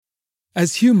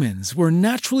As humans, we're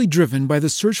naturally driven by the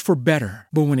search for better.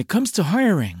 But when it comes to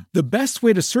hiring, the best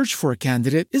way to search for a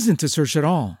candidate isn't to search at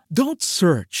all. Don't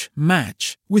search,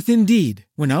 match with Indeed.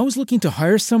 When I was looking to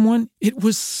hire someone, it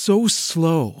was so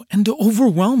slow and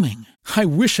overwhelming. I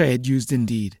wish I had used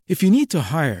Indeed. If you need to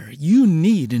hire, you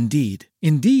need Indeed.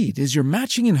 Indeed is your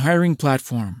matching and hiring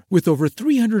platform with over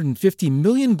 350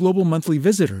 million global monthly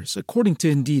visitors, according to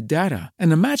Indeed data,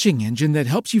 and a matching engine that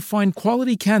helps you find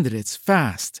quality candidates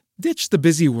fast. Ditch the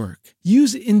busy work.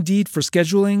 Use Indeed for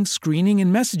scheduling, screening,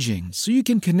 and messaging so you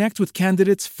can connect with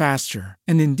candidates faster.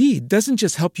 And Indeed doesn't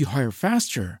just help you hire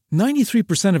faster.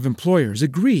 93% of employers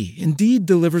agree Indeed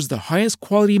delivers the highest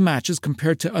quality matches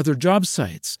compared to other job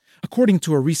sites, according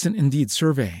to a recent Indeed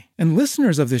survey. And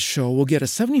listeners of this show will get a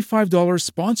 $75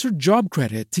 sponsored job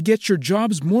credit to get your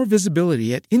jobs more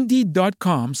visibility at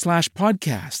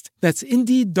Indeed.com/podcast. That's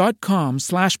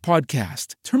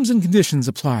Indeed.com/podcast. Terms and conditions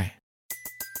apply.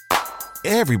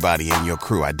 Everybody in your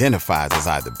crew identifies as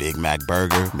either Big Mac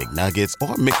Burger, McNuggets,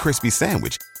 or McCrispy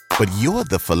Sandwich. But you're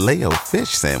the Filet-O-Fish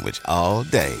Sandwich all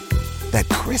day. That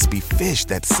crispy fish,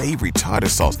 that savory tartar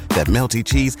sauce, that melty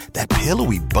cheese, that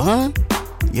pillowy bun.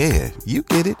 Yeah, you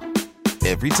get it.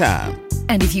 Every time.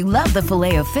 And if you love the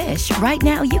Filet-O-Fish, right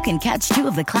now you can catch two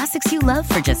of the classics you love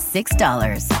for just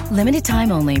 $6. Limited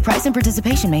time only. Price and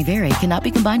participation may vary. Cannot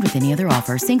be combined with any other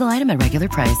offer. Single item at regular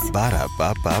price.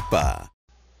 Ba-da-ba-ba-ba.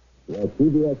 The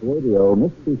CBS Radio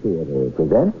Mystery Theater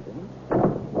presents...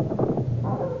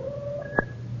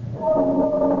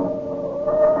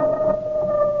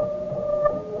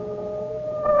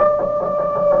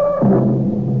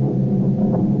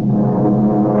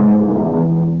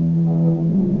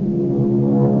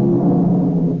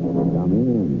 Come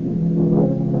in.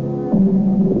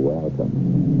 Welcome.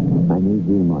 I'm E.G.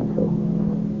 Marshall.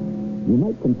 You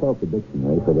might consult the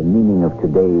dictionary for the meaning of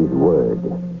today's word.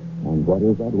 And what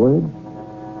is that word?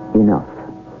 Enough.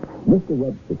 Mr.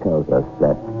 Webster tells us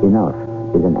that enough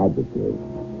is an adjective.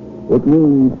 It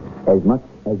means as much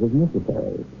as is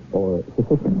necessary or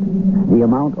sufficient. The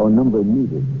amount or number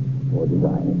needed or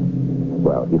desired.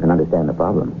 Well, you can understand the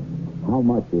problem. How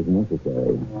much is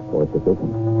necessary or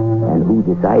sufficient? And who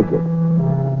decides it?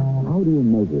 How do you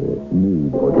measure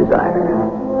need or desire?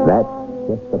 That's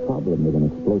just the problem with an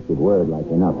explosive word like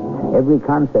enough. Every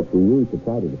concept you use to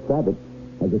try to describe it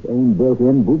has its own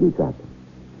built-in booby trap.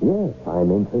 Yes, I'm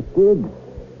interested.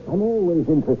 I'm always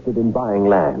interested in buying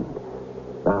land.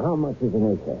 Now, how much is an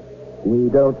acre? We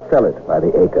don't sell it by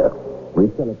the acre. We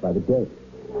sell it by the day.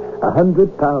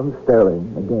 £100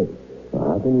 sterling a day. Well,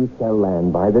 how can you sell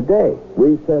land by the day?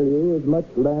 We sell you as much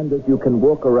land as you can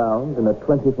walk around in a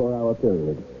 24-hour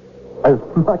period. As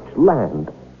much land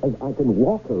as I can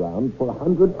walk around for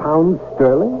 £100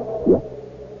 sterling? Yes.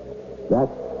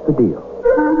 That's the deal.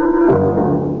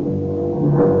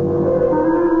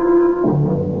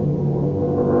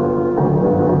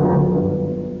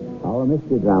 Our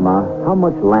mystery drama, How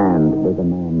Much Land Does a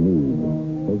Man Need,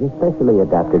 is especially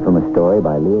adapted from a story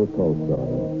by Leo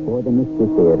Tolstoy for the Mystery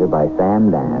Theater by Sam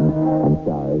Dan and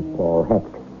stars Paul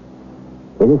Hecht.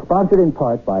 It is sponsored in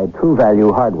part by True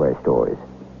Value Hardware Stores.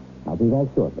 I'll be back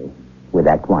shortly with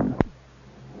Act One.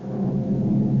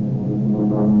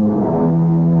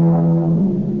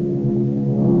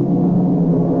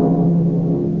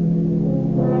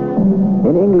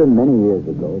 In England many years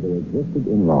ago, there existed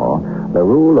in law the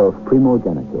rule of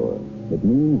primogeniture. It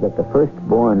means that the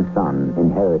firstborn son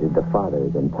inherited the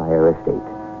father's entire estate.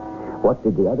 What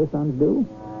did the other sons do?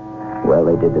 Well,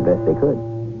 they did the best they could.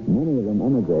 Many of them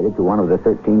emigrated to one of the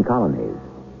 13 colonies.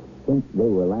 Since they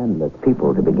were landless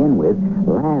people to begin with,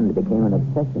 land became an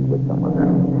obsession with some of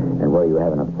them. And where you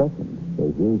have an obsession,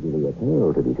 there's usually a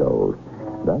tale to be told.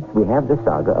 Thus, we have the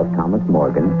saga of Thomas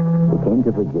Morgan, who came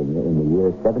to Virginia in the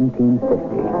year 1750,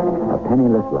 a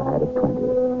penniless lad of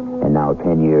 20. And now,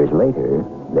 10 years later,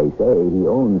 they say he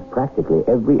owns practically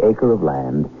every acre of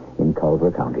land in Culver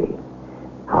County.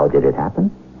 How did it happen?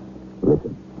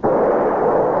 Listen.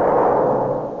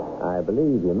 I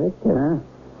believe you missed him. Huh?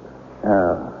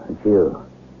 Oh, it's you.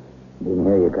 Didn't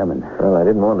hear you coming. Well, I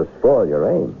didn't want to spoil your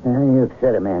aim. You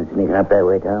upset a man sneaking up that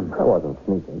way, Tom. I wasn't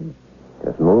sneaking.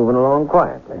 Just moving along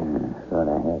quietly. Thought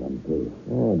I had him, too.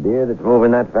 A deer that's moving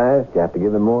that fast, you have to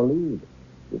give him more lead.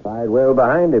 You fired well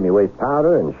behind him. You waste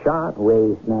powder and shot.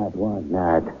 Waste not, want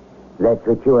not. That's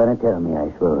what you want to tell me, I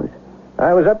suppose.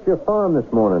 I was up to your farm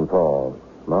this morning, Paul.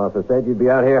 Martha said you'd be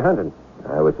out here hunting.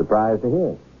 I was surprised to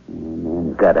hear.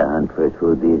 Man's got to hunt for his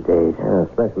food these days. Yeah,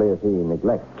 especially if he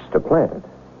neglects to plant it.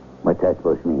 What's that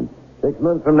supposed to mean? 6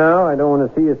 months from now, I don't want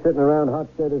to see you sitting around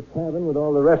Hofstadter's cabin with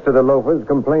all the rest of the loafers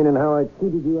complaining how I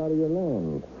cheated you out of your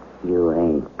land. You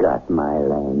ain't got my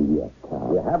land yet,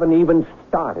 Tom. You haven't even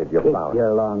started your Keep plowing.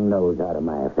 your long nose out of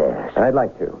my affairs. I'd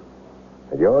like to.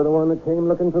 But you're the one that came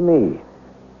looking for me.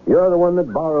 You're the one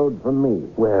that borrowed from me.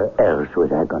 Where else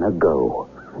was I going to go?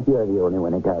 You're the only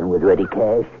one in town with ready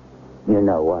cash. You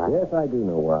know why? Yes, I do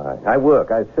know why. I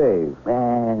work, I save.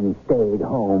 And stayed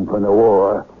home from the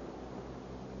war.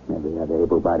 Every other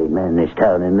able-bodied man in this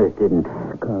town enlisted in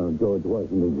Colonel George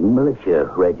Washington's militia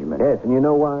regiment. Yes, and you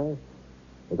know why?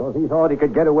 Because he thought he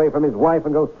could get away from his wife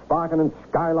and go sparking and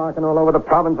skylarking all over the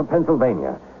province of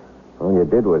Pennsylvania. All you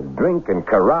did was drink and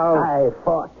carouse. I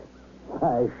fought.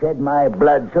 I shed my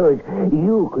blood so as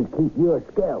you could keep your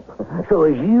scalp. So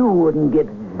as you wouldn't get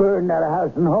burned out of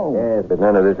house and home. Yes, but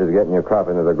none of this is getting your crop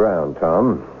into the ground,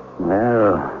 Tom.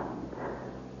 Well,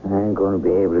 I ain't going to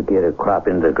be able to get a crop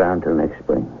into the ground till next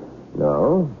spring.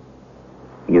 No?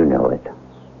 You know it.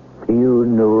 You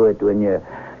knew it when you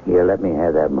let me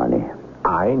have that money.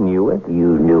 I knew it.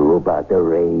 You knew about the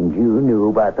rains. You knew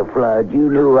about the floods. You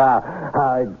knew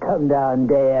how it'd come down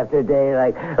day after day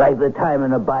like the time in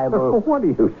the Bible. What are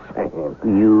you saying?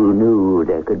 You knew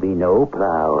there could be no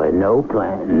plow and no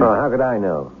planting. Oh, how could I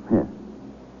know?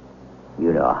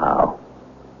 You know how.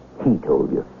 He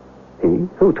told you. He?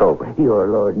 Who told me? Your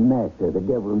Lord and Master, the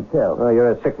devil himself. Oh, you're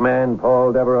a sick man,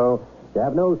 Paul Devereaux. You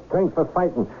have no strength for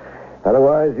fighting.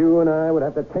 Otherwise, you and I would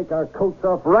have to take our coats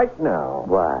off right now.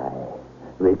 Why?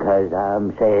 Because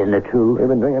I'm saying the truth. You've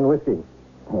been drinking whiskey.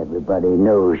 Everybody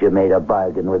knows you made a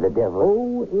bargain with the devil.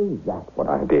 Oh, is that what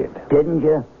I did? Didn't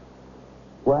you?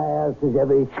 Why else has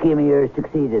every scheme of yours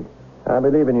succeeded? I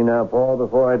believe in you now, Paul.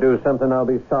 Before I do something I'll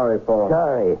be sorry for.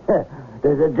 Sorry.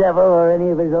 Does the devil or any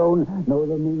of his own know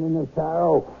the meaning of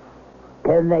sorrow?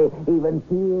 Can they even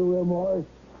feel remorse?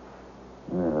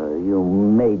 You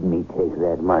made me take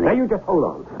that money. Now, you just hold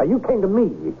on. You came to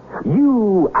me.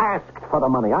 You asked for the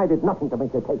money. I did nothing to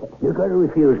make you take it. You're going to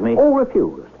refuse me? Oh,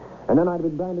 refused. And then I'd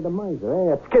been branded a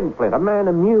miser, a skinflint, a man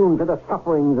immune to the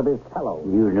sufferings of his fellows.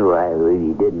 You knew I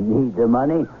really didn't need the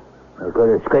money. I could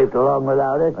have scraped along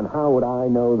without it. And how would I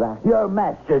know that? Your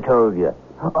master told you.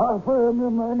 Offer him the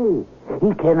money.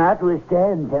 He cannot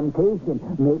withstand temptation.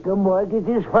 Make him mortgage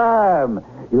his farm.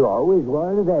 You always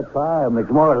wanted that farm. It's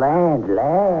more land.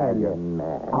 You're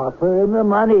mad. Offer him the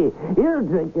money. He'll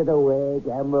drink it away,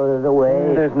 gamble it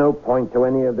away. There's no point to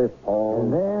any of this, Paul.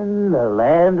 And then the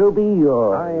land will be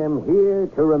yours. I am here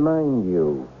to remind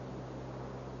you.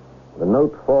 The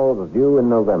note falls due in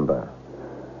November.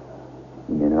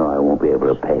 You know I won't be able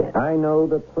to pay it. I know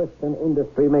that thrift and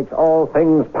industry makes all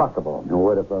things possible. And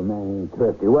what if a man ain't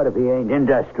thrifty? What if he ain't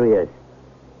industrious?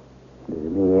 Does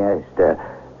it mean he has to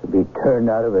be turned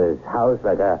out of his house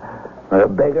like a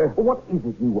beggar? What is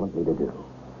it you want me to do?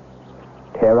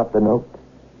 Tear up the note?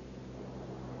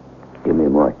 Give me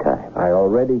more time. I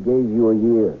already gave you a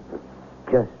year.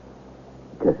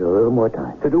 Just a little more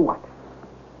time. To do what?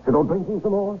 To go drinking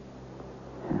some more?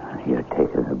 You're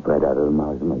taking the bread out of the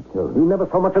mouths of my children. You never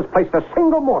so much as placed a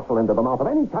single morsel into the mouth of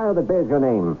any child that bears your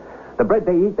name. The bread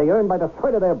they eat, they earn by the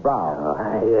sweat of their brow.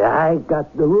 I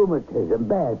got the rheumatism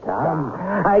bad, Tom.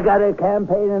 I got it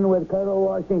campaigning with Colonel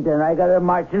Washington. I got it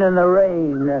marching in the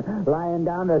rain, lying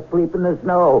down to sleep in the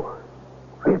snow.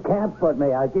 You can't put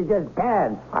me out. You just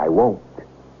can't. I won't.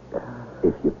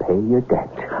 If you pay your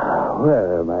debt.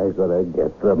 Where am I going to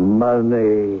get the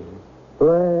money?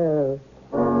 Where?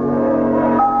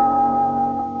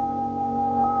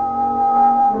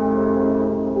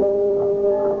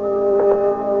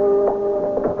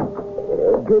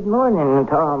 Good morning,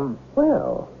 Tom.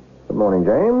 Well, good morning,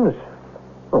 James.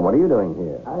 Well, what are you doing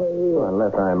here? Well,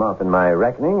 unless I'm off in my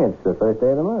reckoning, it's the first day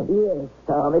of the month. Yes,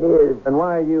 Tom, it is. Then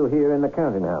why are you here in the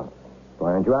counting house?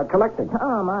 Why aren't you out collecting?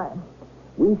 Tom,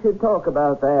 we should talk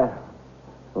about that.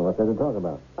 Well, what's there to talk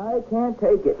about? I can't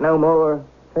take it no more.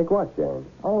 Take what, James?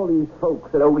 All these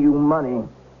folks that owe you money,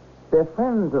 they're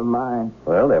friends of mine.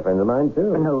 Well, they're friends of mine,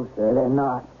 too. No, sir, they're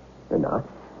not. They're not?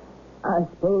 I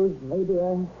suppose maybe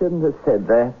I shouldn't have said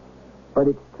that, but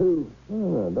it's true.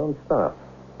 Don't stop.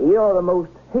 You're the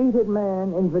most hated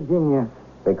man in Virginia.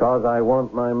 Because I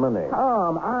want my money.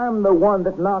 Tom, I'm the one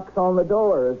that knocks on the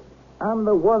doors. I'm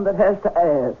the one that has to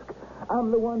ask. I'm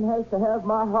the one that has to have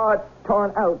my heart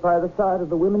torn out by the sight of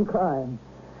the women crying.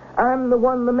 I'm the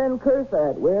one the men curse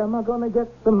at. Where am I going to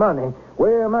get the money?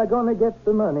 Where am I going to get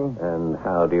the money? And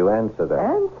how do you answer that?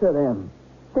 Answer them.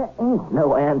 There ain't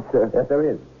no answer. Yes, there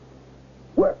is.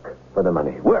 Work for the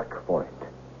money. Work for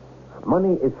it.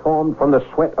 Money is formed from the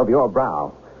sweat of your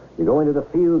brow. You go into the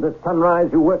field at sunrise,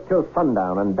 you work till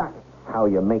sundown, and that how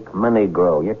you make money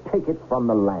grow. You take it from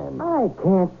the land. I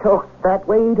can't talk that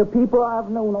way to people I've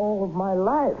known all of my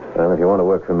life. Well, if you want to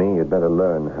work for me, you'd better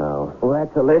learn how. Well,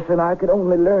 that's a lesson I could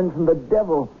only learn from the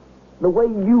devil, the way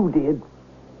you did.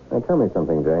 Now, tell me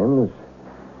something, James.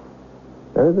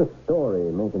 There's a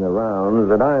story making the rounds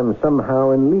that I'm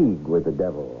somehow in league with the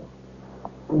devil.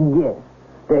 Yes,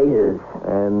 there is.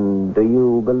 And do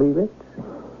you believe it?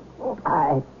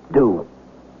 I do.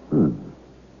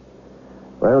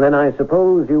 Well, then I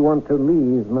suppose you want to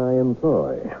leave my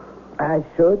employ. I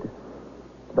should.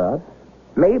 But?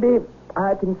 Maybe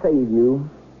I can save you.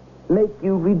 Make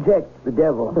you reject the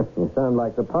devil. You sound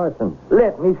like the parson.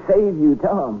 Let me save you,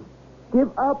 Tom.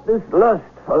 Give up this lust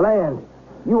for land.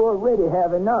 You already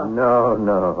have enough.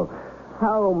 No.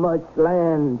 How much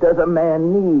land does a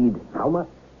man need? How much?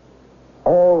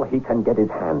 All he can get his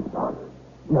hands on.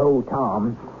 No,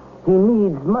 Tom. He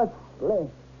needs much less.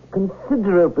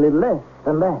 Considerably less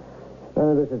than that.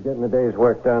 This is getting the day's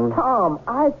work done. Tom,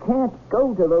 I can't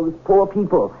go to those poor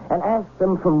people and ask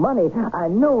them for money I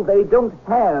know they don't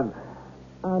have.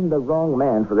 I'm the wrong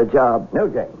man for the job. No,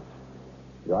 James.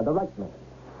 You are the right man.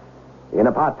 In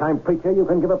a part-time preacher, you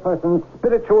can give a person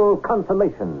spiritual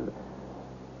consolation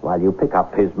while you pick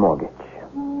up his mortgage.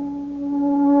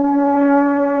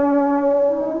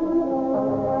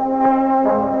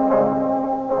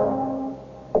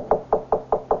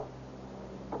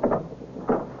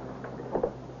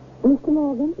 Mr.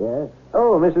 Morgan? Yes?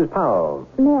 Oh, Mrs. Powell.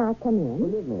 May I come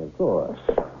in? Believe me, of course.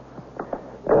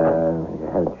 You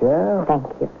have a chair?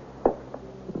 Thank you.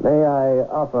 May I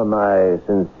offer my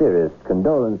sincerest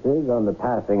condolences on the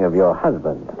passing of your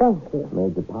husband? Thank you.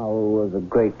 Major Powell was a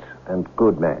great and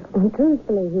good man.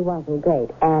 Truthfully, he wasn't great,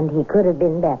 and he could have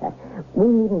been better. We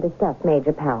needn't discuss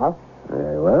Major Powell.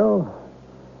 Very well.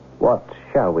 What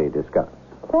shall we discuss?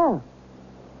 So,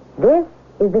 this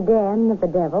is the den of the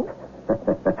devil?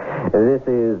 This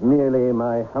is merely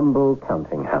my humble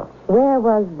counting house. Where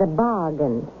was the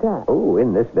bargain struck? Oh,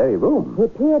 in this very room. He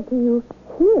appeared to you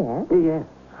here? Yes.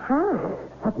 How?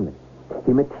 Suddenly.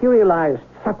 He materialized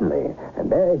suddenly, and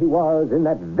there he was in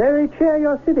that very chair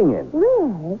you're sitting in.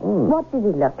 Really? What did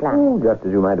he look like? Oh, just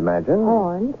as you might imagine.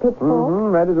 Horns,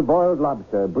 pitchforks? Red as a boiled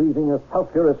lobster, breathing a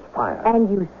sulphurous fire. And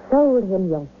you sold him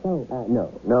your soul?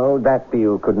 No, that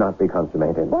deal could not be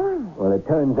consummated. Why? Well, it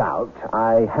turns out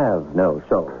I have no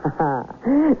soul.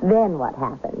 Then what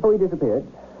happened? Oh, he disappeared.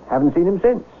 Haven't seen him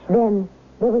since. Then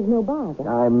there was no bargain.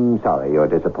 I'm sorry you're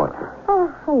disappointed.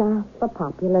 Oh, alas, the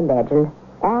popular legend.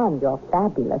 And your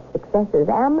fabulous successes.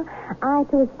 Am I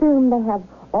to assume they have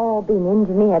all been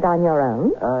engineered on your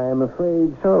own? I'm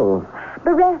afraid so.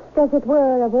 Bereft, as it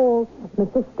were, of all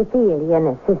Mephistophelian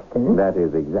assistance? That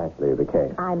is exactly the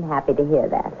case. I'm happy to hear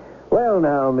that. Well,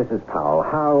 now, Mrs. Powell,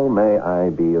 how may I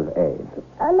be of aid?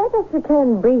 Let us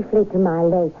return briefly to my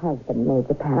late husband,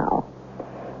 Major Powell.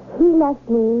 He left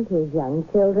me his young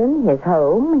children, his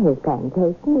home, his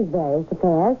plantation, his various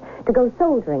affairs, to go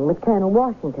soldiering with Colonel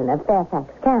Washington of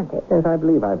Fairfax County. Yes, I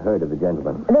believe I've heard of the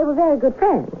gentleman. They were very good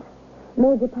friends.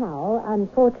 Major Powell,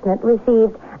 unfortunately,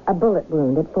 received a bullet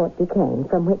wound at Fort Duquesne,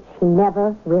 from which he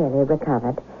never really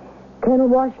recovered. Colonel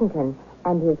Washington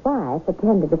and his wife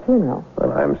attended the funeral.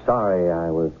 Well, I'm sorry I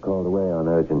was called away on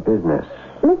urgent business.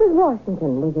 Mrs.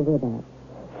 Washington was a widow.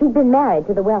 She'd been married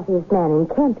to the wealthiest man in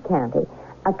Kent County,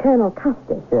 a Colonel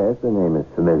Custis. Yes, the name is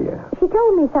familiar. She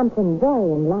told me something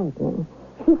very enlightening.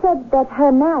 She said that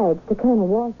her marriage to Colonel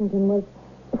Washington was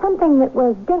something that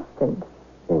was destined.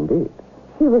 Indeed.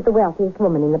 She was the wealthiest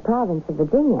woman in the province of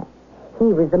Virginia. He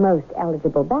was the most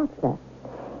eligible bachelor.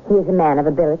 He is a man of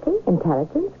ability,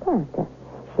 intelligence, character.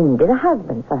 She needed a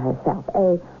husband for herself,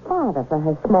 a father for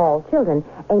her small children,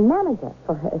 a manager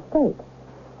for her estate.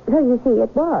 So you see,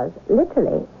 it was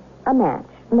literally a match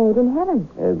made in heaven.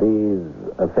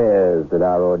 These affairs that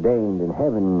are ordained in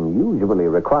heaven usually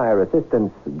require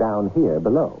assistance down here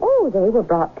below. Oh, they were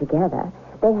brought together.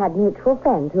 They had mutual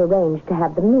friends who arranged to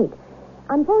have them meet.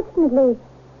 Unfortunately,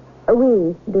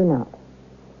 we do not.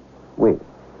 We?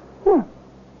 Yes,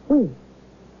 we.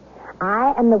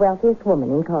 I am the wealthiest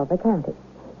woman in Culver County.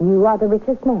 You are the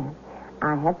richest man.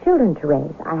 I have children to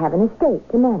raise. I have an estate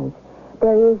to manage.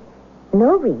 There is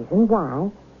no reason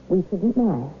why we shouldn't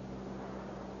marry.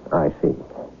 I see.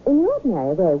 In the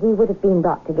ordinary way, we would have been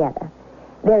brought together.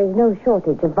 There is no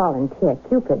shortage of volunteer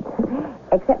cupids,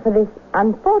 except for this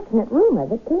unfortunate rumor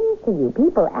that came to you.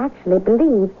 People actually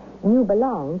believe you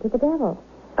belong to the devil.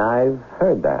 I've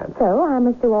heard that. So I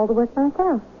must do all the work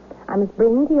myself. I must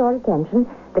bring to your attention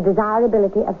the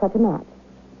desirability of such a match.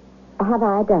 Have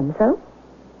I done so?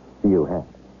 You have.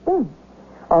 Then,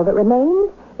 all that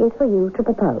remains is for you to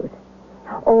propose.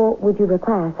 Or would you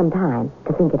require some time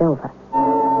to think it over?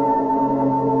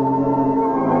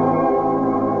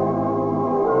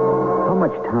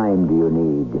 time do you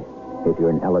need if you're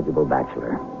an eligible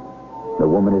bachelor? The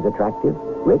woman is attractive,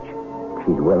 rich,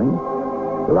 she's willing.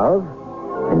 Love?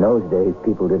 In those days,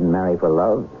 people didn't marry for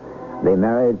love. They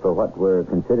married for what were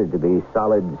considered to be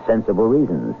solid, sensible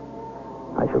reasons.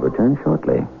 I shall return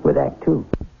shortly with Act Two.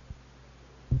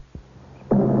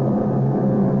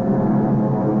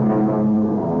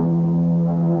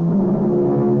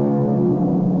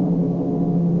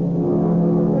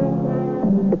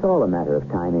 It's all a matter of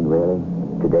timing, really.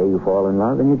 Today you fall in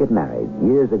love and you get married.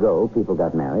 Years ago, people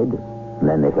got married, and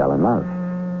then they fell in love.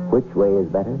 Which way is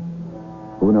better?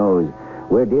 Who knows?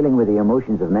 We're dealing with the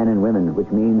emotions of men and women, which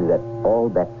means that all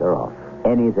bets are off.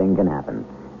 Anything can happen.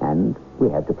 And we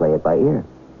have to play it by ear.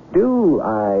 Do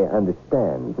I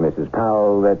understand, Mrs.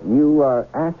 Powell, that you are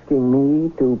asking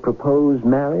me to propose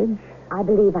marriage? I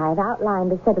believe I have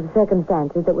outlined a set of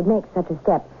circumstances that would make such a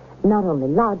step not only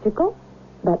logical,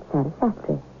 but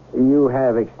satisfactory. You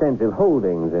have extensive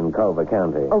holdings in Culver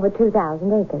County. Over 2,000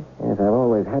 acres. Yes, I've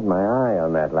always had my eye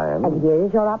on that land. And here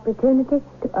is your opportunity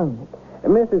to own it.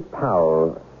 Mrs.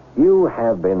 Powell, you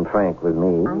have been frank with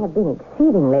me. I have been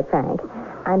exceedingly frank.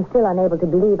 I'm still unable to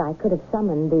believe I could have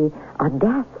summoned the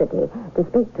audacity to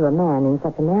speak to a man in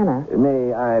such a manner.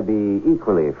 May I be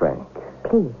equally frank?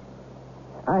 Please.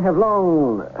 I have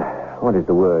long... what is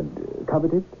the word?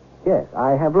 Coveted? Yes,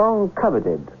 I have long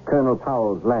coveted Colonel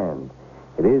Powell's land.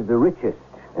 It is the richest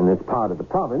in this part of the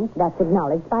province. That's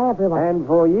acknowledged by everyone. And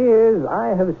for years,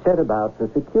 I have set about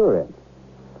to secure it.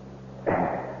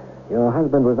 Your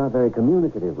husband was not very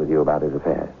communicative with you about his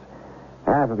affairs.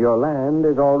 Half of your land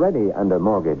is already under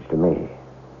mortgage to me.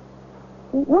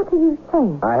 What are you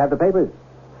saying? I have the papers.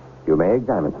 You may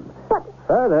examine them. But...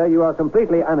 Further, you are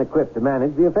completely unequipped to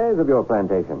manage the affairs of your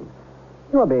plantation.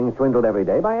 You are being swindled every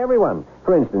day by everyone.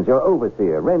 For instance, your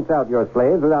overseer rents out your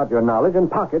slaves without your knowledge and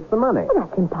pockets the money. Well,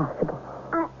 that's impossible.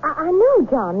 I know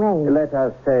John Raines. Let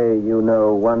us say you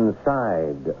know one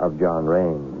side of John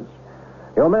Raines.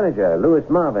 Your manager, Louis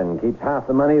Marvin, keeps half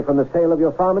the money from the sale of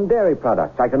your farm and dairy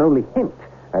products. I can only hint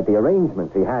at the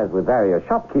arrangements he has with various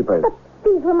shopkeepers. But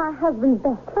these were my husband's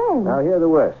best friends. Now, hear the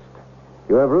worst.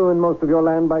 You have ruined most of your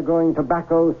land by growing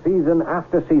tobacco season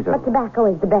after season. But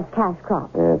tobacco is the best cash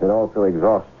crop. Yes, it also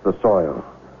exhausts the soil.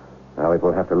 Now, it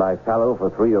will have to lie fallow for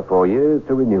 3 or 4 years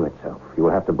to renew itself. You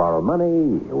will have to borrow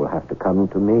money. You will have to come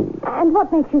to me. And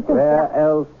what makes you think Where that...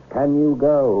 else can you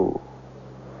go?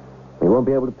 You won't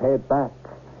be able to pay it back.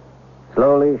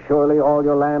 Slowly, surely, all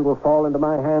your land will fall into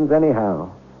my hands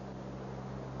anyhow.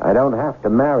 I don't have to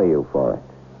marry you for it.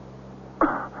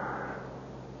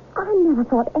 I never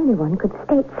thought anyone could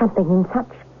state something in such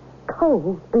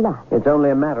cold blood. It's only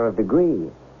a matter of degree.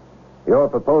 Your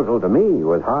proposal to me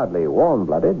was hardly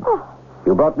warm-blooded. Oh.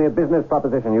 You brought me a business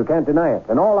proposition. You can't deny it.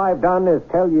 And all I've done is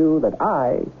tell you that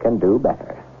I can do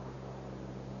better.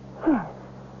 Yes.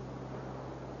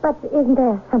 But isn't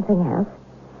there something else?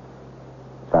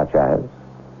 Such as?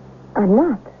 I'm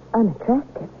not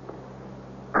unattractive.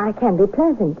 I can be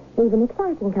pleasant, even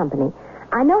exciting company.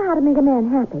 I know how to make a man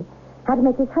happy, how to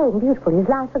make his home beautiful, his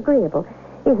life agreeable.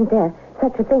 Isn't there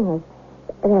such a thing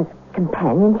as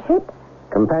companionship?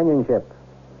 Companionship.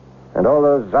 And all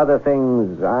those other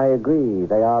things, I agree,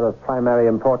 they are of primary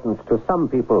importance to some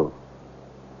people,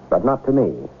 but not to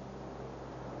me.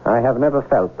 I have never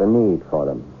felt the need for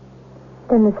them.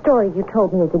 Then the story you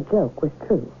told me as a joke was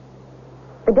true.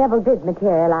 The devil did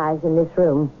materialize in this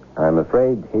room. I'm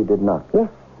afraid he did not. Yes,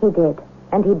 he did.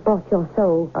 And he bought your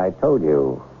soul. I told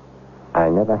you, I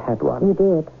never had one. You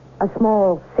did. A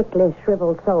small, sickly,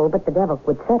 shriveled soul, but the devil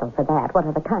would settle for that. What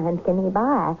other kind can he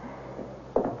buy?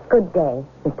 Good day,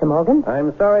 Mr. Morgan.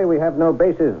 I'm sorry we have no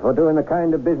basis for doing the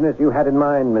kind of business you had in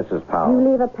mind, Mrs. Powell.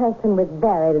 You leave a person with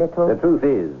very little. The truth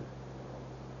is,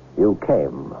 you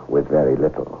came with very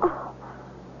little. Oh.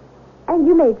 And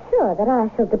you made sure that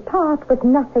I shall depart with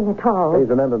nothing at all. Please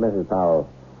remember, Mrs. Powell,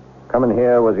 coming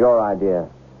here was your idea,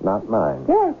 not mine.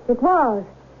 Yes, it was.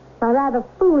 My rather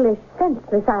foolish,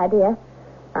 senseless idea.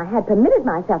 I had permitted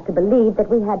myself to believe that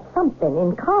we had something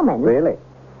in common. Really?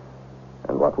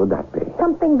 And what would that be?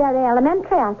 Something very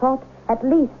elementary, I thought. At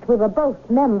least we were both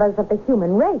members of the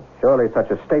human race. Surely such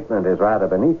a statement is rather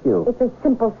beneath you. It's a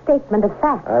simple statement of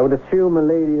fact. I would assume a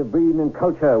lady of breeding and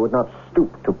culture would not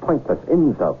stoop to pointless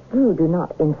insults. You do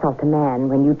not insult a man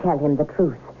when you tell him the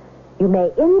truth. You may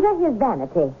injure his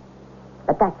vanity,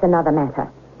 but that's another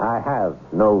matter. I have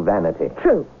no vanity.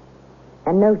 True.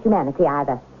 And no humanity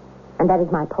either. And that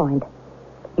is my point.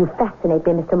 You fascinate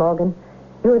me, Mr. Morgan.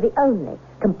 You're the only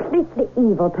completely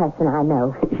evil person I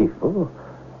know. Evil?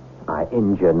 I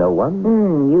injure no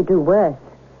one? You do worse.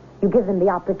 You give them the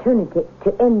opportunity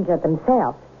to injure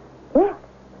themselves. Yes.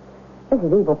 This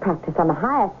is evil practice on the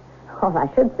highest, or I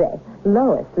should say,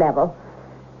 lowest level.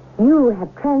 You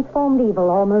have transformed evil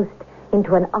almost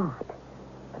into an art.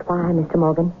 But why, Mr.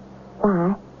 Morgan?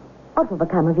 Why? What will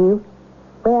become of you?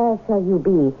 Where shall you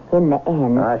be in the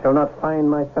end? I shall not find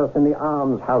myself in the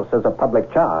almshouse as a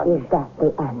public charge. Is that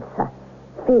the answer?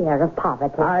 Fear of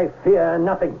poverty? I fear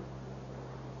nothing.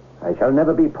 I shall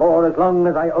never be poor as long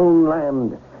as I own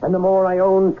land. And the more I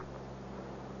own...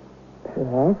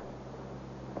 Yes?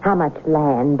 How much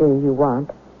land do you want?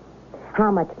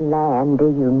 How much land do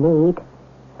you need?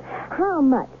 How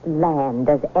much land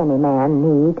does any man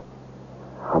need?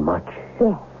 How much?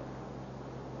 Yes.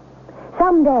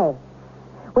 Someday,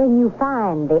 when you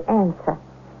find the answer,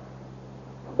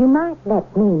 you might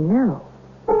let me know.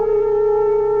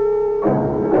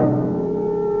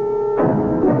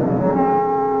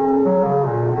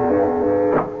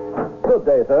 Good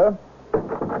day, sir.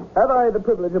 Have I the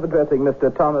privilege of addressing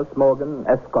Mr. Thomas Morgan,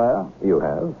 Esquire? You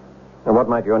have. And what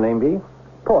might your name be?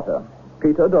 Porter.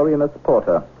 Peter Doremus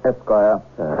Porter, Esquire.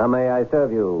 How may I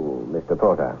serve you, Mr.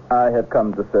 Porter? I have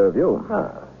come to serve you.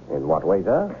 In what way,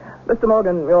 sir? Mr.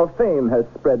 Morgan, your fame has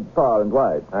spread far and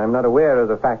wide. I'm not aware of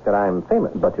the fact that I'm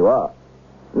famous. But you are.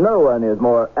 No one is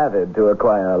more avid to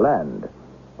acquire land.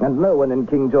 And no one in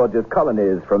King George's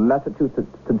colonies from Massachusetts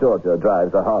to Georgia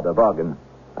drives a harder bargain.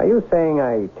 Are you saying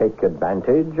I take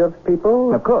advantage of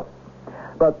people? Of course.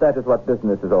 But that is what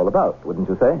business is all about, wouldn't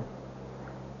you say?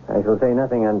 I shall say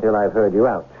nothing until I've heard you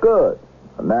out. Good.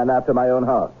 A man after my own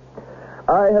heart.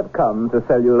 I have come to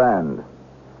sell you land.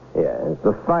 Yes?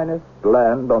 The finest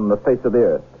land on the face of the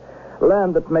earth.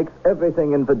 Land that makes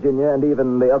everything in Virginia and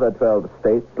even the other 12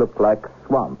 states look like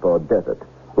swamp or desert,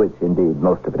 which indeed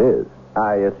most of it is.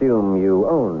 I assume you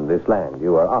own this land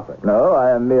you are offering. No,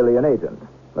 I am merely an agent.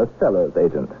 A seller's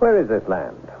agent. Where is this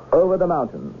land? Over the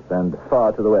mountains and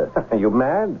far to the west. Are you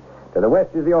mad? To the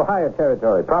west is the Ohio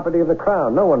Territory, property of the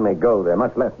Crown. No one may go there,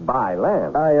 much less buy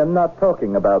land. I am not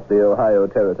talking about the Ohio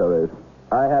Territories.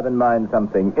 I have in mind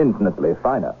something infinitely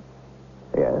finer.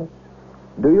 Yes?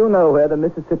 Do you know where the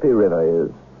Mississippi River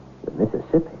is? The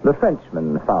Mississippi? The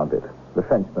Frenchmen found it. The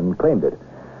Frenchmen claimed it.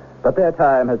 But their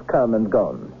time has come and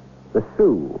gone. The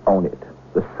Sioux own it.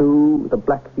 The Sioux, the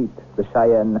Blackfeet, the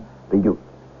Cheyenne, the Utes.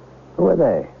 Who are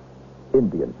they?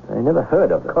 Indians. I never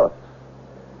heard of them. Of course.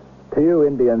 To you,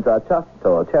 Indians are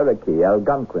Choctaw, Cherokee,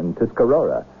 Algonquin,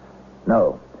 Tuscarora.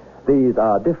 No, these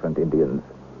are different Indians.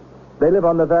 They live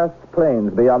on the vast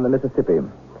plains beyond the Mississippi.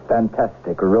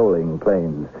 Fantastic rolling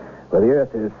plains, where the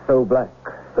earth is so black,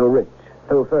 so rich,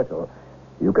 so fertile,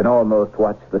 you can almost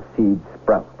watch the seed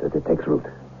sprout as it takes root.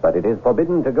 But it is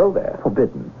forbidden to go there.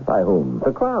 Forbidden? By whom?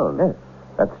 The Crown. Yes,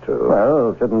 that's true.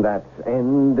 Well, shouldn't that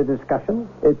end the discussion?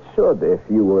 It should if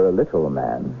you were a little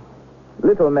man.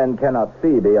 Little men cannot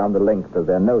see beyond the length of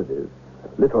their noses.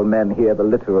 Little men hear the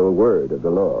literal word of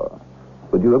the law.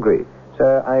 Would you agree?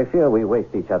 Sir, I fear we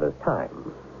waste each other's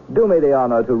time. Do me the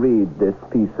honor to read this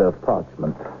piece of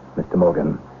parchment, Mr.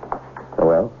 Morgan. Oh,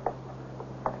 well?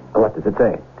 What does it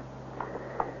say?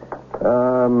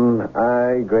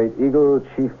 I, Great Eagle,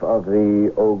 Chief of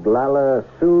the Oglala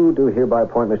Sioux, do hereby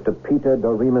appoint Mr. Peter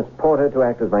Doremus Porter to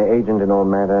act as my agent in all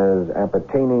matters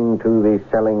appertaining to the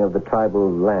selling of the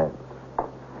tribal lands.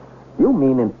 You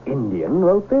mean an Indian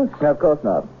wrote this? Of course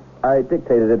not. I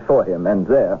dictated it for him, and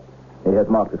there, he has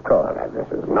marked his cross. This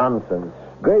is nonsense.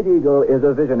 Great Eagle is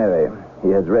a visionary. He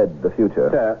has read the future.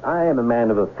 Sir, I am a man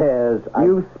of affairs.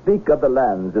 You speak of the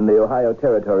lands in the Ohio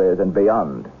Territories and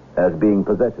beyond as being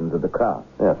possessions of the Crown.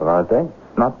 Yes, well, aren't they?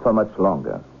 Not for much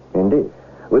longer. Indeed.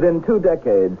 Within 2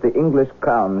 decades, the English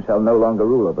Crown shall no longer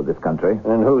rule over this country.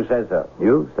 And who says so?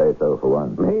 You say so, for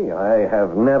one. Me? I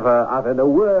have never uttered a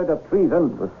word of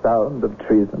treason. The sound of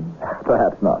treason?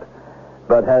 Perhaps not.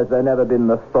 But has there never been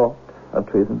the thought of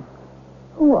treason?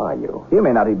 Who are you? You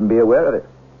may not even be aware of it,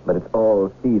 but it's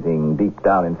all seething deep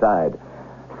down inside.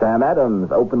 Sam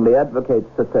Adams openly advocates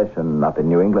secession up in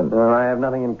New England. I have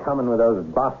nothing in common with those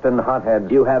Boston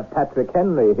hotheads. You have Patrick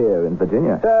Henry here in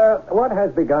Virginia. Sir, what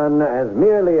has begun as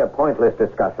merely a pointless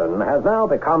discussion has now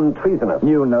become treasonous.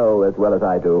 You know as well as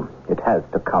I do. It has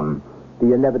to come.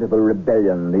 The inevitable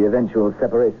rebellion, the eventual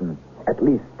separation. At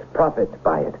least profit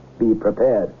by it. Be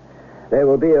prepared. There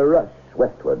will be a rush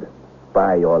westward.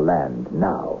 Buy your land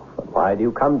now. But why do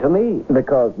you come to me?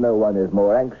 Because no one is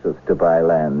more anxious to buy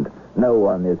land. No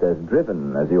one is as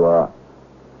driven as you are.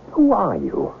 Who are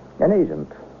you? An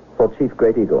agent for Chief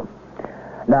Great Eagle.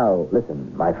 Now,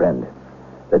 listen, my friend.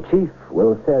 The chief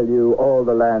will sell you all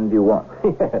the land you want.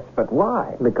 Yes, but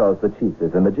why? Because the chief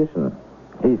is a magician.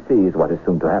 He sees what is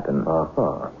soon to happen.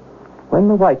 Uh-huh. When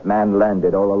the white man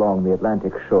landed all along the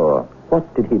Atlantic shore,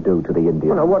 What did he do to the Indian?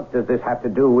 Well, now, what does this have to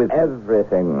do with...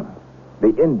 Everything.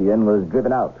 The Indian was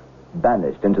driven out,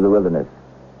 banished into the wilderness.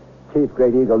 Chief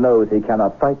Great Eagle knows he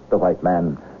cannot fight the white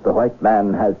man. The white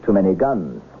man has too many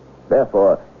guns.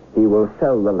 Therefore, he will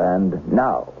sell the land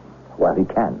now, while he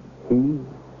can. He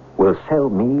will sell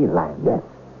me land? Yes.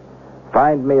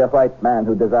 Find me a white man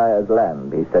who desires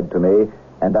land, he said to me,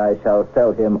 and I shall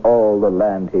sell him all the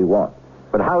land he wants.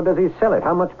 But how does he sell it?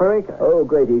 How much per acre? Oh,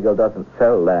 Great Eagle doesn't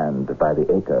sell land by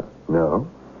the acre. No?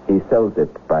 He sells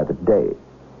it by the day.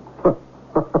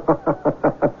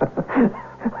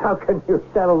 How can you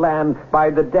sell land by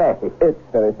the day? It's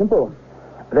very simple.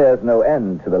 There's no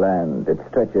end to the land. It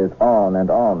stretches on and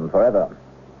on forever.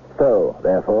 So,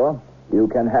 therefore, you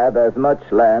can have as much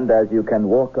land as you can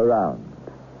walk around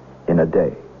in a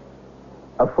day.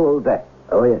 A full day?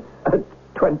 Oh, yes. A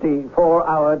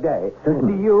 24-hour day?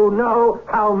 Certainly. Do you know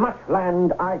how much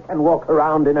land I can walk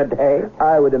around in a day?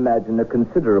 I would imagine a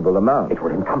considerable amount. It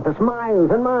would encompass miles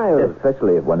and miles.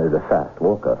 Especially if one is a fast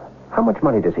walker. How much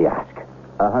money does he ask?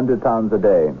 100 pounds a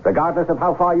day. Regardless of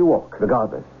how far you walk?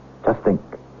 Regardless. Just think.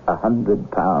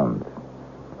 100 pounds.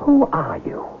 Who are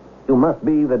you? You must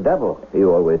be the devil.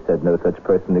 You always said no such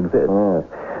person exists. Yes,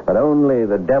 but only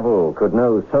the devil could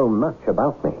know so much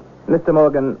about me. Mr.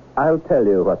 Morgan, I'll tell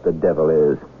you what the devil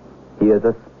is. He is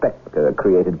a specter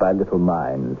created by little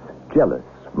minds, jealous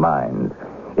minds.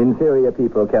 Inferior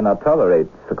people cannot tolerate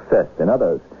success in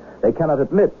others. They cannot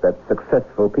admit that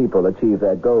successful people achieve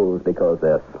their goals because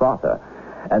they're smarter.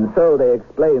 And so they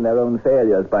explain their own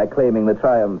failures by claiming the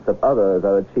triumphs of others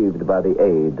are achieved by the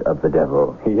aid of the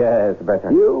devil. Yes,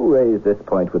 better. You raised this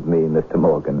point with me, Mr.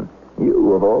 Morgan.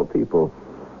 You, of all people.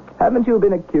 Haven't you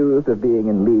been accused of being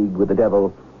in league with the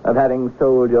devil, of having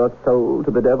sold your soul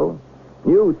to the devil?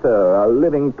 You, sir, are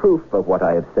living proof of what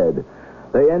I have said.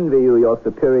 They envy you your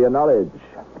superior knowledge,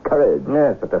 courage.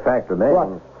 Yes, but the fact remains...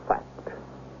 What fact?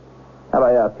 Have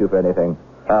I asked you for anything?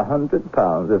 100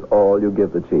 pounds is all you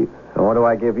give the chief. And what do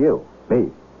I give you? Me?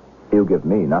 You give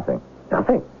me nothing.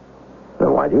 Nothing?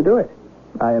 Then why do you do it?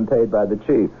 I am paid by the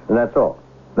chief. And that's all?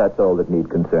 That's all that need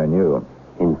concern you.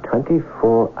 In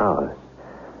 24 hours.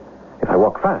 If I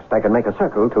walk fast, I can make a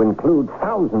circle to include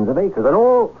thousands of acres, and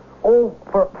all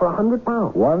for 100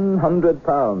 pounds. 100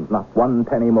 pounds, not 1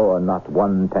 penny more, not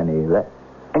 1 penny less.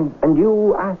 And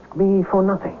you ask me for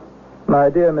nothing? My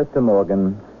dear Mr.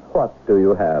 Morgan, what do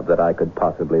you have that I could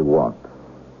possibly want?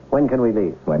 When can we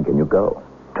leave? When can you go?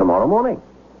 Tomorrow morning.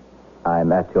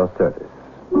 I'm at your service.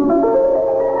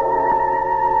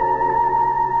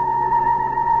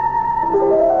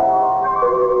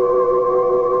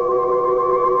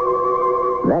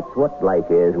 That's what life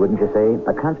is, wouldn't you say?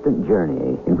 A constant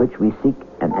journey in which we seek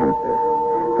an answer.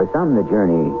 For some, the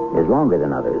journey is longer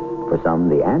than others. For some,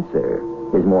 the answer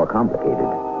is more complicated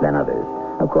than others.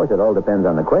 Of course, it all depends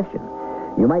on the question.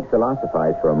 You might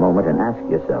philosophize for a moment and ask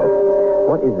yourself,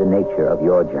 what is the nature of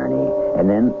your journey? And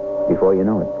then, before you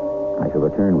know it, I shall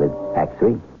return with Act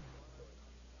 3.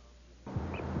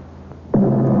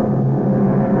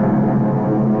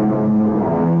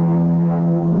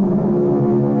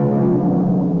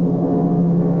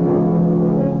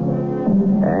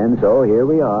 And so here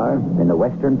we are in the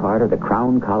western part of the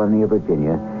Crown Colony of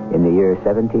Virginia in the year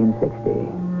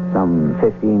 1760, some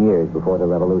 15 years before the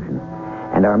Revolution.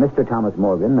 And our Mr. Thomas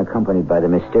Morgan, accompanied by the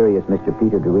mysterious Mr.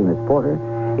 Peter Doremus Porter,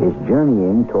 is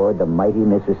journeying toward the mighty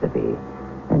Mississippi.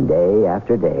 And day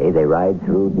after day, they ride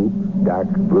through deep, dark,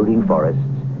 brooding forests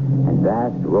and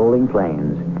vast, rolling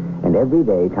plains. And every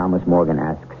day, Thomas Morgan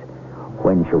asks,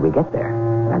 when shall we get there?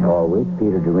 And always,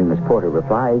 Peter Doremus Porter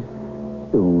replies,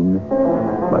 soon.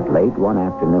 But late one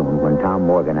afternoon, when Tom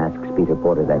Morgan asks Peter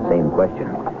Porter that same question,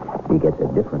 he gets a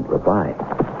different reply.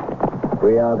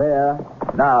 We are there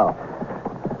now.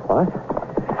 What?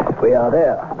 We are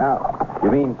there now. You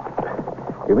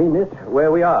mean this,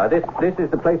 where we are? This is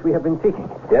the place we have been seeking?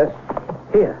 Yes.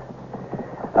 Here.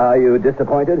 Are you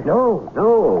disappointed? No.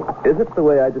 Is it the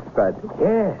way I described it?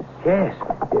 Yes.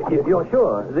 You're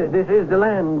sure this is the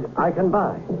land I can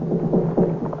buy?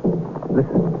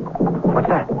 Listen. What's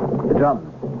that? The drums.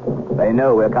 They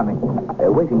know we're coming.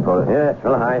 They're waiting for us. Yes,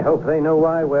 well, I hope they know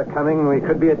why we're coming. We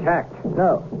could be attacked.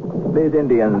 No. These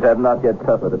Indians have not yet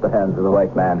suffered at the hands of the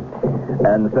white man.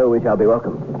 And so we shall be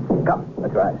welcome. Come,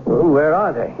 let's ride. Oh, where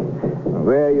are they?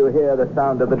 Where you hear the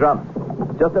sound of the drums.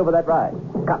 Just over that ride.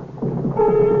 Come.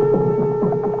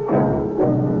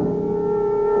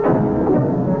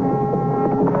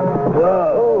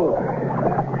 Whoa.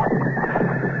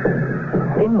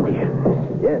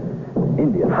 Indians. Yes,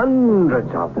 Indians.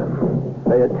 Hundreds of them.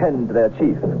 They attack attend their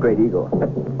chief, Great Eagle.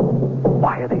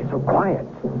 Why are they so quiet?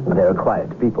 They're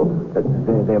quiet people.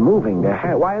 They're moving their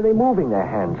hands. Why are they moving their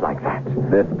hands like that?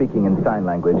 They're speaking in sign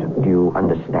language. Do you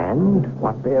understand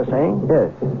what they're saying?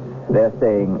 Yes. They're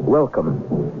saying welcome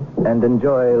and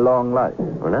enjoy long life.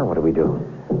 Well, now what do?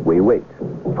 We wait.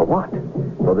 For what?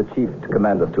 For the chief to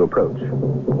command us to approach.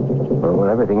 Well,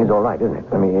 everything is all right, isn't it?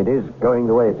 I mean, it is going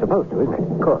the way it's supposed to, isn't it?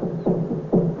 Of course.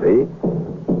 See?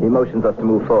 He motions us to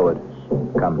move forward.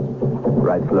 Come.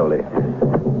 Ride slowly. He's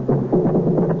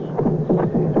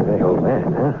a very old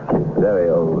man, huh? Very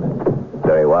old.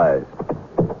 Very wise.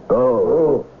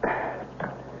 Go.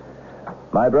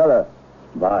 My brother.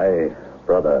 My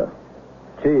brother.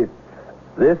 Chief,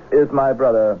 this is my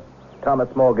brother, Thomas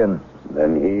Morgan.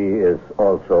 Then he is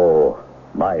also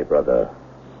my brother.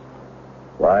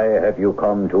 Why have you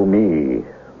come to me,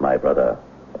 my brother?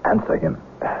 Answer him.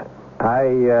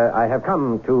 I have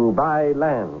come to buy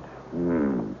land.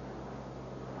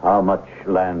 How much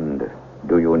land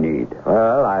do you need?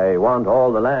 Well, I want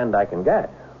all the land I can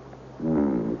get.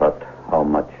 But how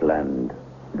much land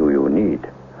do you need?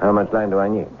 How much land do I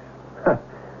need?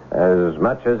 As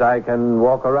much as I can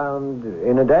walk around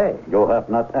in a day. You have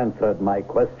not answered my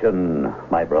question,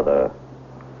 my brother.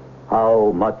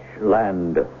 How much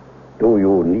land do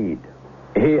you need?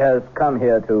 He has come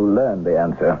here to learn the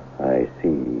answer. I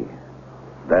see.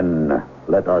 Then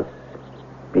let us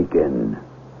begin.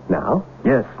 Now?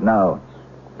 Yes, now.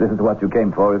 This is what you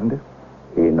came for, isn't it?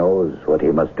 He knows what he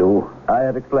must do. I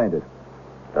have explained it.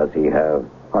 Does he have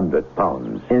 100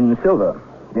 pounds? In silver,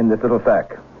 in this little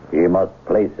sack. He must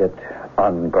place it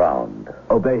on ground.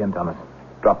 Obey him, Thomas.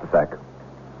 Drop the sack.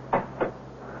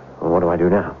 Well, what do I do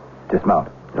now? Dismount.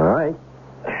 All right.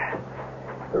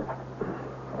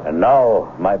 And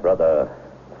now, my brother,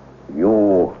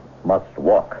 you must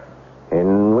walk.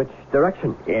 In which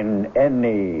direction? In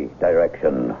any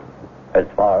direction, as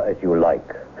far as you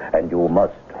like, and you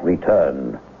must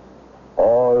return.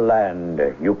 All land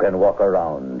you can walk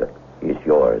around is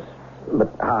yours.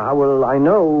 But how will I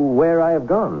know where I have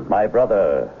gone? My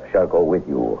brother shall go with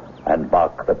you and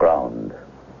mark the ground.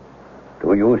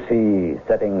 Do you see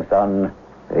setting sun?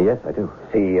 Yes, I do.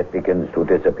 See, it begins to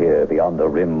disappear beyond the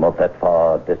rim of that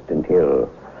far distant hill.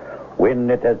 When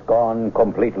it has gone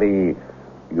completely,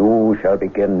 you shall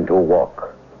begin to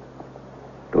walk.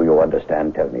 Do you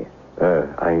understand? Tell me.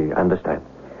 I understand.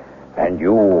 And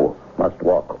you must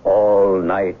walk all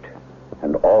night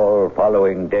and all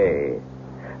following day.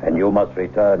 And you must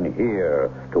return here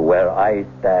to where I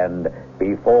stand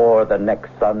before the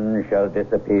next sun shall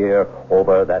disappear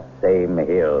over that same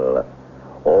hill.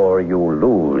 Or you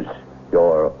lose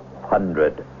your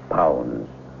 100 pounds.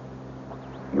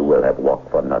 You will have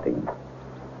walked for nothing.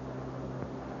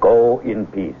 Go in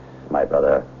peace, my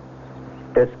brother.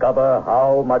 Discover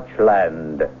how much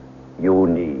land you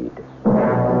need.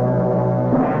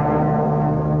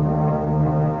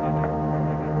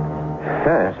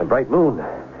 It's a bright moon.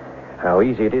 How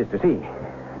easy it is to see.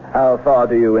 How far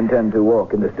do you intend to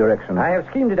walk in this direction? I have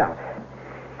schemed it out.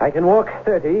 I can walk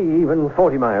 30, even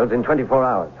 40 miles in 24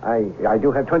 hours. I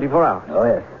do have 24 hours. Oh,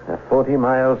 yes. A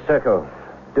 40-mile circle.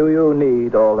 Do you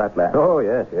need all that land? Oh,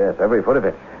 yes, every foot of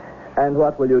it. And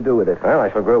what will you do with it? Well, I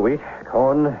shall grow wheat,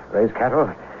 corn, raise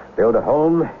cattle, build a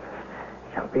home. It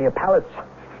shall be a palace.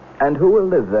 And who will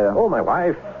live there? Oh, my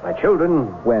wife, my children.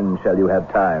 When shall you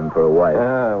have time for a wife?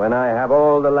 When I have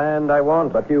all the land I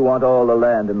want. But you want all the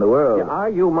land in the world. Yeah, are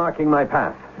you marking my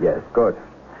path? Yes. Good.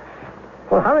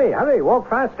 Well, hurry, walk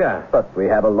faster. But we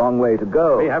have a long way to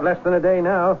go. We have less than a day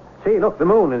now. See, look, the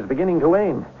moon is beginning to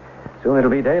wane. Soon it'll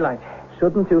be daylight.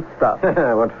 Shouldn't you stop?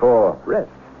 What for?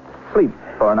 Rest. Sleep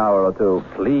for an hour or two.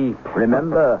 Sleep.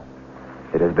 Remember,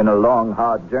 it has been a long,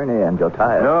 hard journey and you're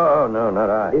tired. No, not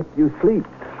I. If you sleep,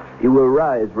 you will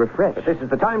rise refreshed. But this is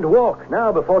the time to walk,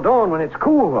 now before dawn when it's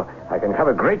cool. I can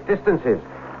cover great distances.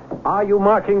 Are you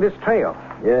marking this trail?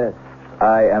 Yes,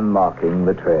 I am marking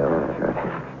the trail.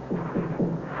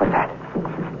 What's that?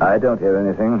 I don't hear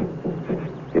anything.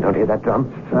 You don't hear that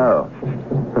drum? No.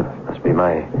 Must be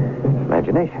my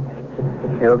imagination.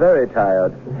 You're very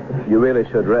tired. You really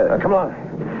should rest. Come on.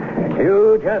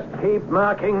 You just keep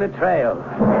marking the trail.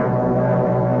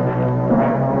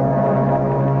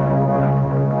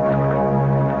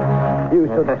 You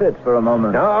should sit for a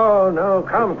moment. No,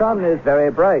 come. The sun is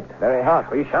very bright, very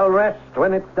hot. We shall rest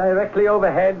when it's directly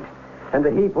overhead, and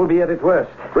the heat will be at its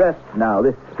worst. Rest now,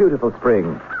 this beautiful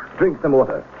spring. Drink some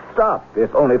water. Stop,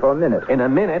 if only for a minute. In a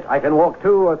minute, I can walk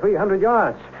 200 or 300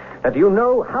 yards. Do you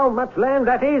know how much land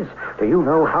that is? Do you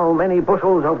know how many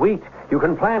bushels of wheat you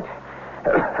can plant?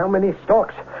 How many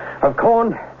stalks of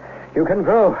corn you can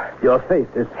grow? Your face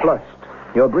is flushed.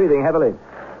 You're breathing heavily.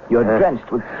 You're drenched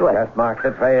with sweat. Just mark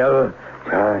the trail.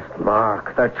 Just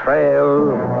mark the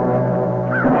trail.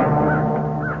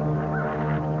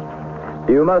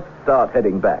 You must start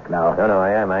heading back now. No,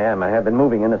 I am. I have been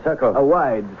moving in a circle. A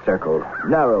wide circle.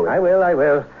 Narrow it. I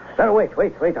will. No, wait.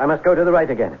 I must go to the right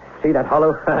again. See that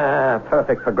hollow?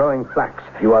 Perfect for growing flax.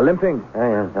 You are limping?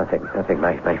 Nothing.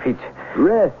 My feet.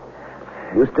 Rest.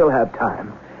 You still have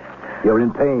time. You're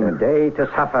in pain. A day to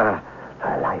suffer,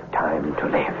 a lifetime to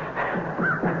live.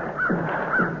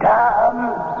 Tom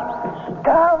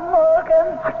Morgan.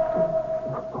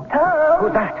 Tom.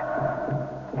 Who's that?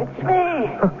 It's me.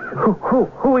 Who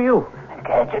are you?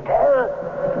 Can't you tell?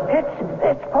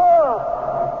 It's Paul.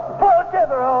 Paul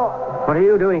Devereaux. What are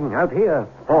you doing out here,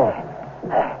 Paul?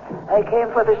 I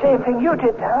came for the same thing you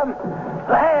did, Tom.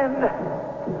 Land.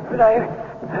 But I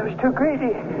was too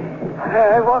greedy.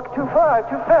 I walked too far,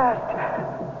 too fast.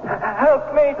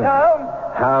 Help me, Tom.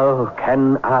 How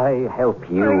can I help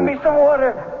you? Bring me some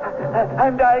water.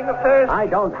 I'm dying of thirst. I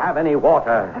don't have any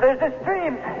water. There's a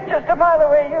stream just a mile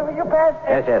away. You passed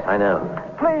it. Yes, I know.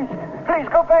 Please,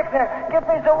 go back there. Get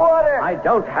me some water. I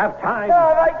don't have time.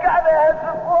 Tom, I gotta have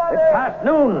some water. It's past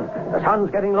noon. The sun's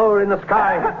getting lower in the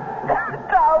sky.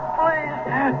 Tom, please.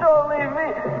 Don't leave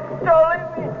me.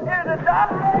 Here to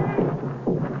die.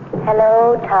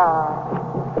 Hello, Tom.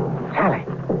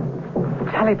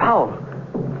 Sally Powell.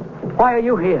 Why are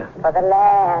you here? For the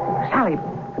land. Sally,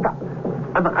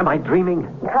 am I dreaming?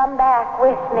 Come back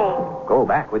with me. Go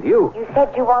back with you. You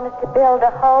said you wanted to build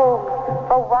a home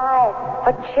for wives,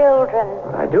 for children.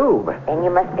 I do, but... Then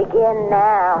you must begin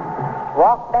now.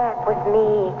 Walk back with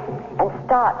me and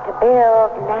start to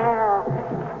build now.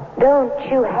 Don't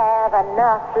you have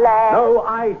enough land? No,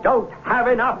 I don't have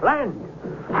enough land.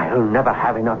 I'll never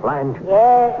have enough land.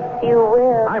 Yes, you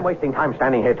will. I'm wasting time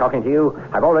standing here talking to you.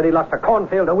 I've already lost a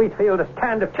cornfield, a wheat field, a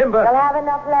stand of timber. You'll have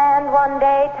enough land one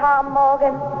day, Tom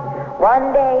Morgan.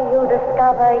 One day you'll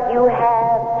discover you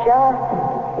have just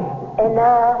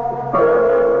enough.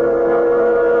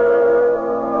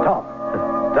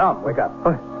 Tom, wake up.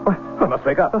 What? You must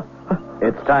wake up.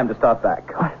 It's time to start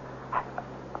back. What?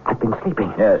 I've been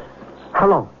sleeping. Yes. How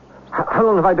long? How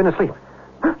long have I been asleep?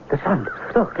 The sun.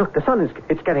 Look, the sun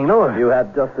it's getting lower. You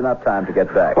had just enough time to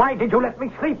get back. Why did you let me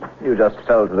sleep? You just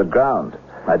fell to the ground.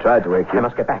 I tried to wake you. I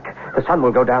must get back. The sun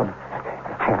will go down.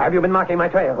 Have you been marking my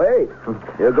trail? Wait.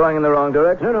 You're going in the wrong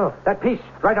direction. No. That piece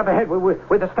right up ahead with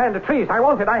the stand of trees. I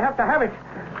want it. I have to have it.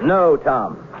 No,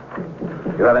 Tom.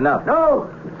 You have enough. No.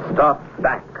 Start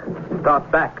back.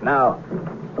 Start back now.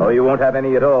 Oh, you won't have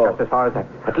any at all. Just as far as that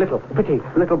little, pretty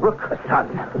little brook. The sun.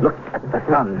 Look at the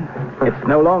sun. It's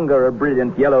no longer a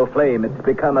brilliant yellow flame. It's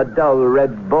become a dull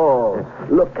red ball.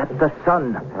 Look at the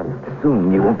sun.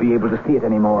 Soon you won't be able to see it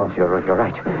anymore. Yes, you're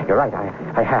right. You're right.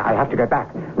 I have to get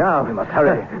back. Now. You must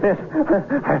hurry. Yes.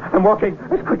 I'm walking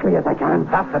as quickly as I can.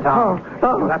 Faster, Tom.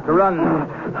 You'll have to run.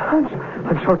 I'm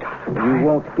so tired. You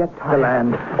won't get the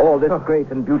land. All this great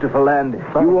and beautiful land.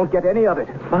 You won't get any of it.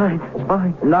 It's mine.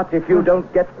 Not if you don't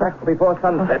get back before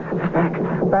sunset.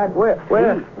 Back where?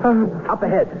 Up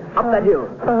ahead. Up that hill.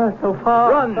 So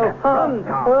far. Run. Run.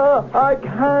 I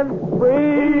can't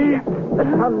breathe. The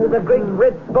sun is a great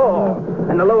red ball,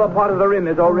 and the lower part of the rim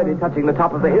is already touching the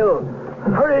top of the hill.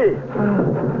 Hurry.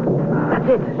 That's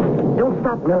it. Don't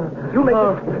stop. You make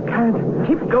it. Can't.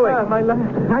 Keep going. My leg.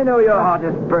 I know your heart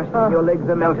is bursting. Your legs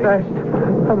are melting.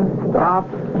 Stop.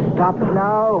 Stop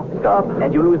now. Stop.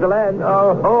 And you lose the land.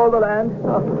 All the land.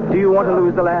 Do you want to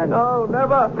lose the land? No,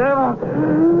 never.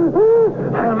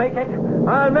 I'll make it.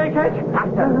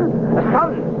 Faster. The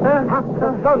sun.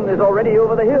 The sun is already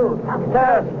over the hill.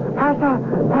 Faster.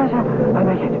 I'll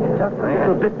make it. Just a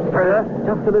little bit further.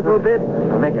 Just a little bit.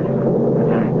 I'll make it.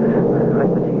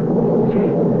 Where's the chief?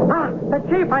 The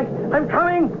chief! I'm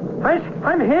coming!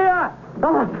 I'm here!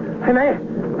 Oh, I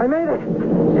made it!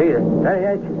 See, the very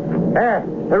edge. There,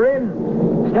 the rim.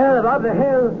 Still above the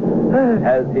hill.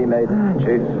 Has he made it,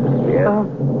 Chief? Yes,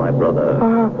 my brother.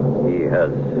 He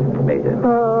has made it.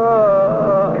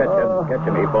 Catch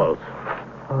him, he falls.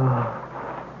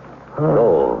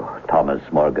 So, Thomas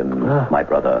Morgan, my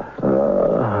brother,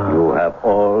 you have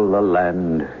all the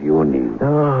land you need.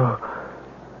 No.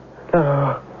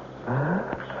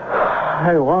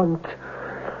 I want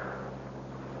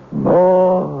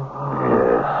more.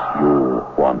 Yes, you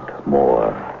want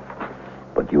more.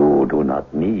 But you do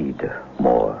not need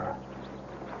more.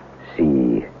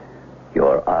 See,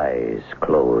 your eyes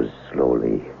close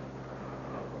slowly.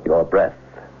 Your breath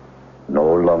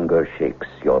no longer shakes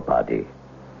your body.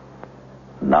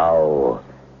 Now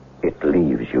it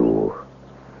leaves you.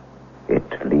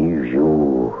 It leaves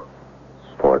you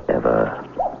forever.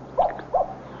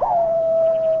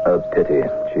 A pity,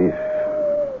 Chief.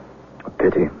 A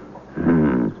pity.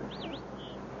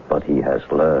 But he has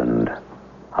learned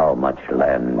how much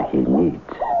land he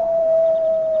needs.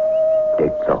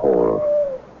 Dig the hole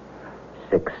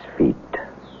 6 feet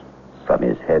from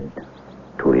his head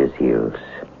to his heels.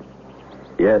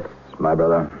 Yes, my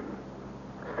brother.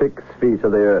 6 feet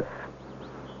of the earth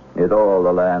is all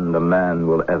the land a man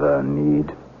will ever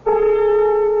need.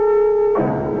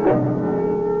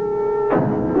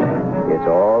 It's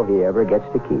all he ever gets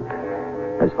to keep,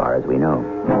 as far as we know.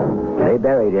 They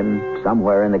buried him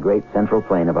somewhere in the great central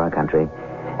plain of our country,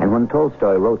 and when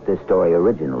Tolstoy wrote this story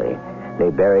originally, they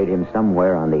buried him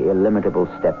somewhere on the illimitable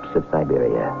steppes of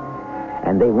Siberia.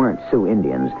 And they weren't Sioux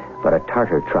Indians, but a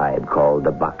Tartar tribe called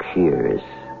the Bakshirs.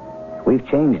 We've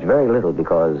changed very little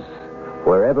because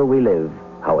wherever we live,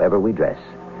 however we dress,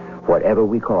 whatever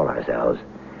we call ourselves,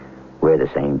 we're the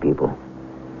same people.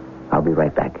 I'll be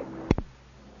right back.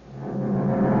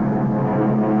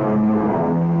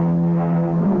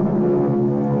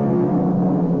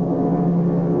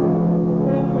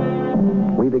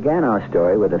 We began our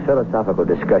story with a philosophical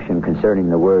discussion concerning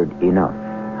the word enough.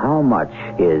 How much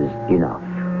is enough?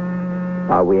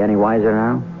 Are we any wiser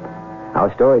now?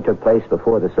 Our story took place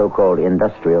before the so-called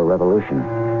Industrial Revolution.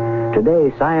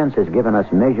 Today, science has given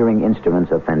us measuring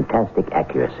instruments of fantastic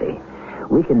accuracy.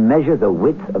 We can measure the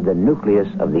width of the nucleus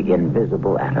of the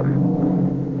invisible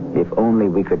atom. If only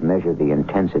we could measure the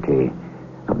intensity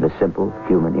of the simple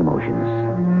human emotions.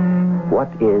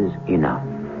 What is enough?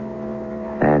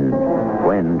 And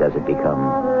when does it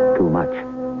become too much?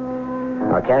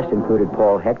 Our cast included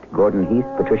Paul Hecht, Gordon Heath,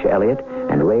 Patricia Elliott,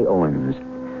 and Ray Owens.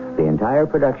 The entire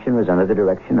production was under the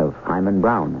direction of Hyman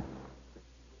Brown.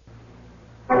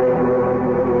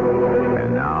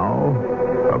 And now,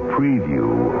 a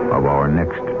preview of our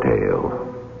next tale.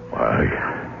 Why,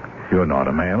 you're not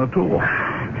a man at all.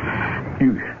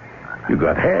 You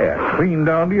got hair clean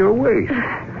down to your waist.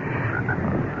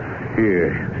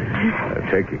 Here,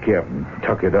 take your cap and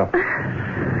tuck it up.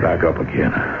 Back up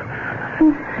again.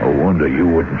 No wonder you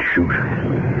wouldn't shoot.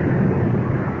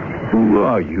 Who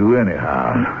are you,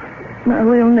 anyhow? My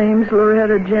real name's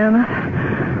Loretta Janet.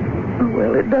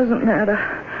 Well, it doesn't matter.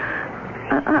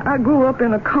 I grew up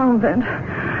in a convent.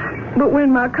 But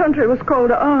when my country was called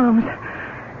to arms,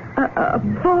 a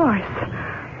voice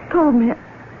told me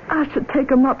I should take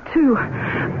them up, too.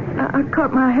 I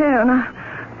cut my hair and I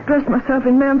dressed myself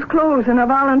in men's clothes and I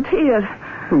volunteered.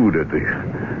 Who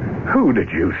did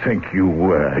you think you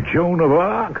were, Joan of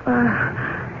Arc?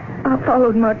 I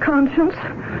followed my conscience.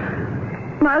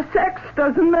 My sex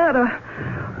doesn't matter.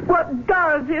 What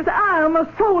does is I am a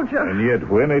soldier. And yet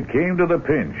when it came to the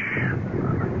pinch,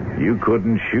 you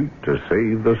couldn't shoot to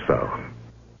save the South.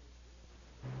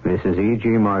 This is E.G.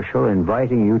 Marshall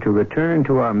inviting you to return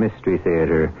to our Mystery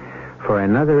Theater for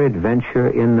another adventure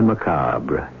in the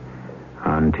macabre.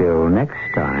 Until next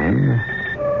time,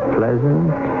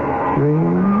 pleasant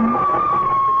dreams.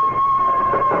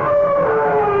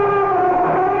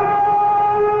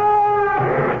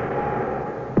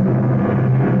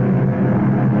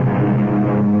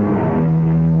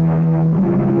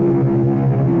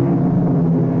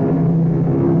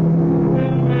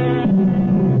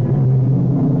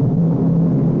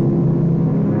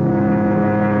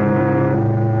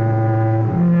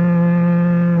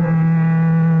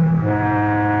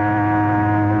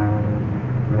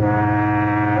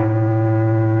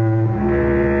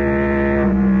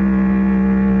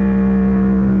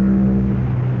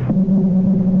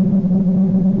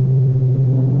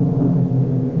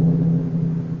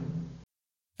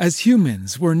 As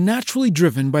humans, we're naturally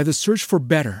driven by the search for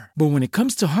better. But when it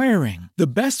comes to hiring, the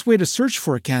best way to search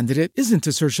for a candidate isn't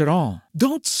to search at all.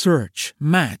 Don't search,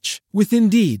 match with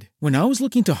Indeed. When I was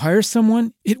looking to hire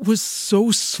someone, it was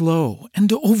so slow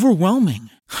and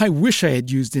overwhelming. I wish I had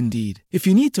used Indeed. If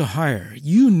you need to hire,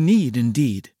 you need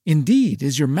Indeed. Indeed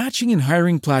is your matching and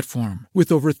hiring platform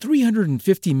with over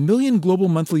 350 million global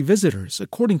monthly visitors,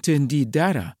 according to Indeed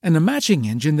data, and a matching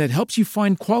engine that helps you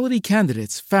find quality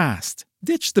candidates fast.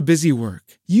 Ditch the busy work.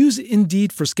 Use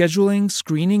Indeed for scheduling,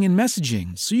 screening, and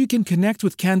messaging so you can connect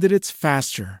with candidates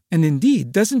faster. And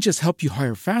Indeed doesn't just help you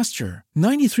hire faster.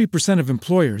 93% of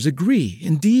employers agree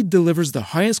Indeed delivers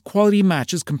the highest quality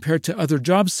matches compared to other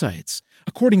job sites,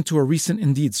 according to a recent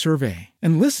Indeed survey.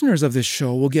 And listeners of this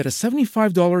show will get a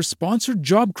 $75 sponsored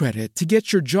job credit to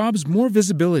get your jobs more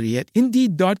visibility at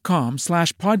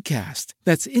Indeed.com/podcast.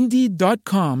 That's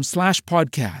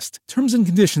Indeed.com/podcast. Terms and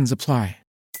conditions apply.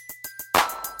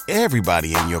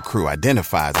 Everybody in your crew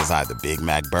identifies as either Big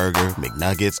Mac Burger,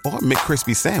 McNuggets, or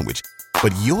McCrispy Sandwich.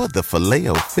 But you're the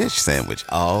Filet-O-Fish Sandwich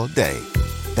all day.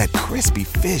 That crispy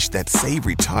fish, that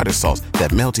savory tartar sauce,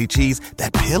 that melty cheese,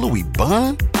 that pillowy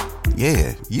bun.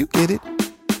 Yeah, you get it.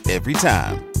 Every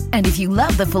time. And if you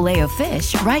love the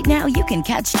Filet-O-Fish, right now you can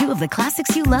catch 2 of the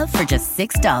classics you love for just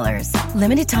 $6.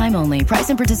 Limited time only. Price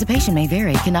and participation may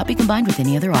vary. Cannot be combined with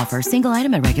any other offer. Single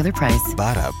item at regular price.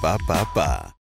 Ba-da-ba-ba-ba.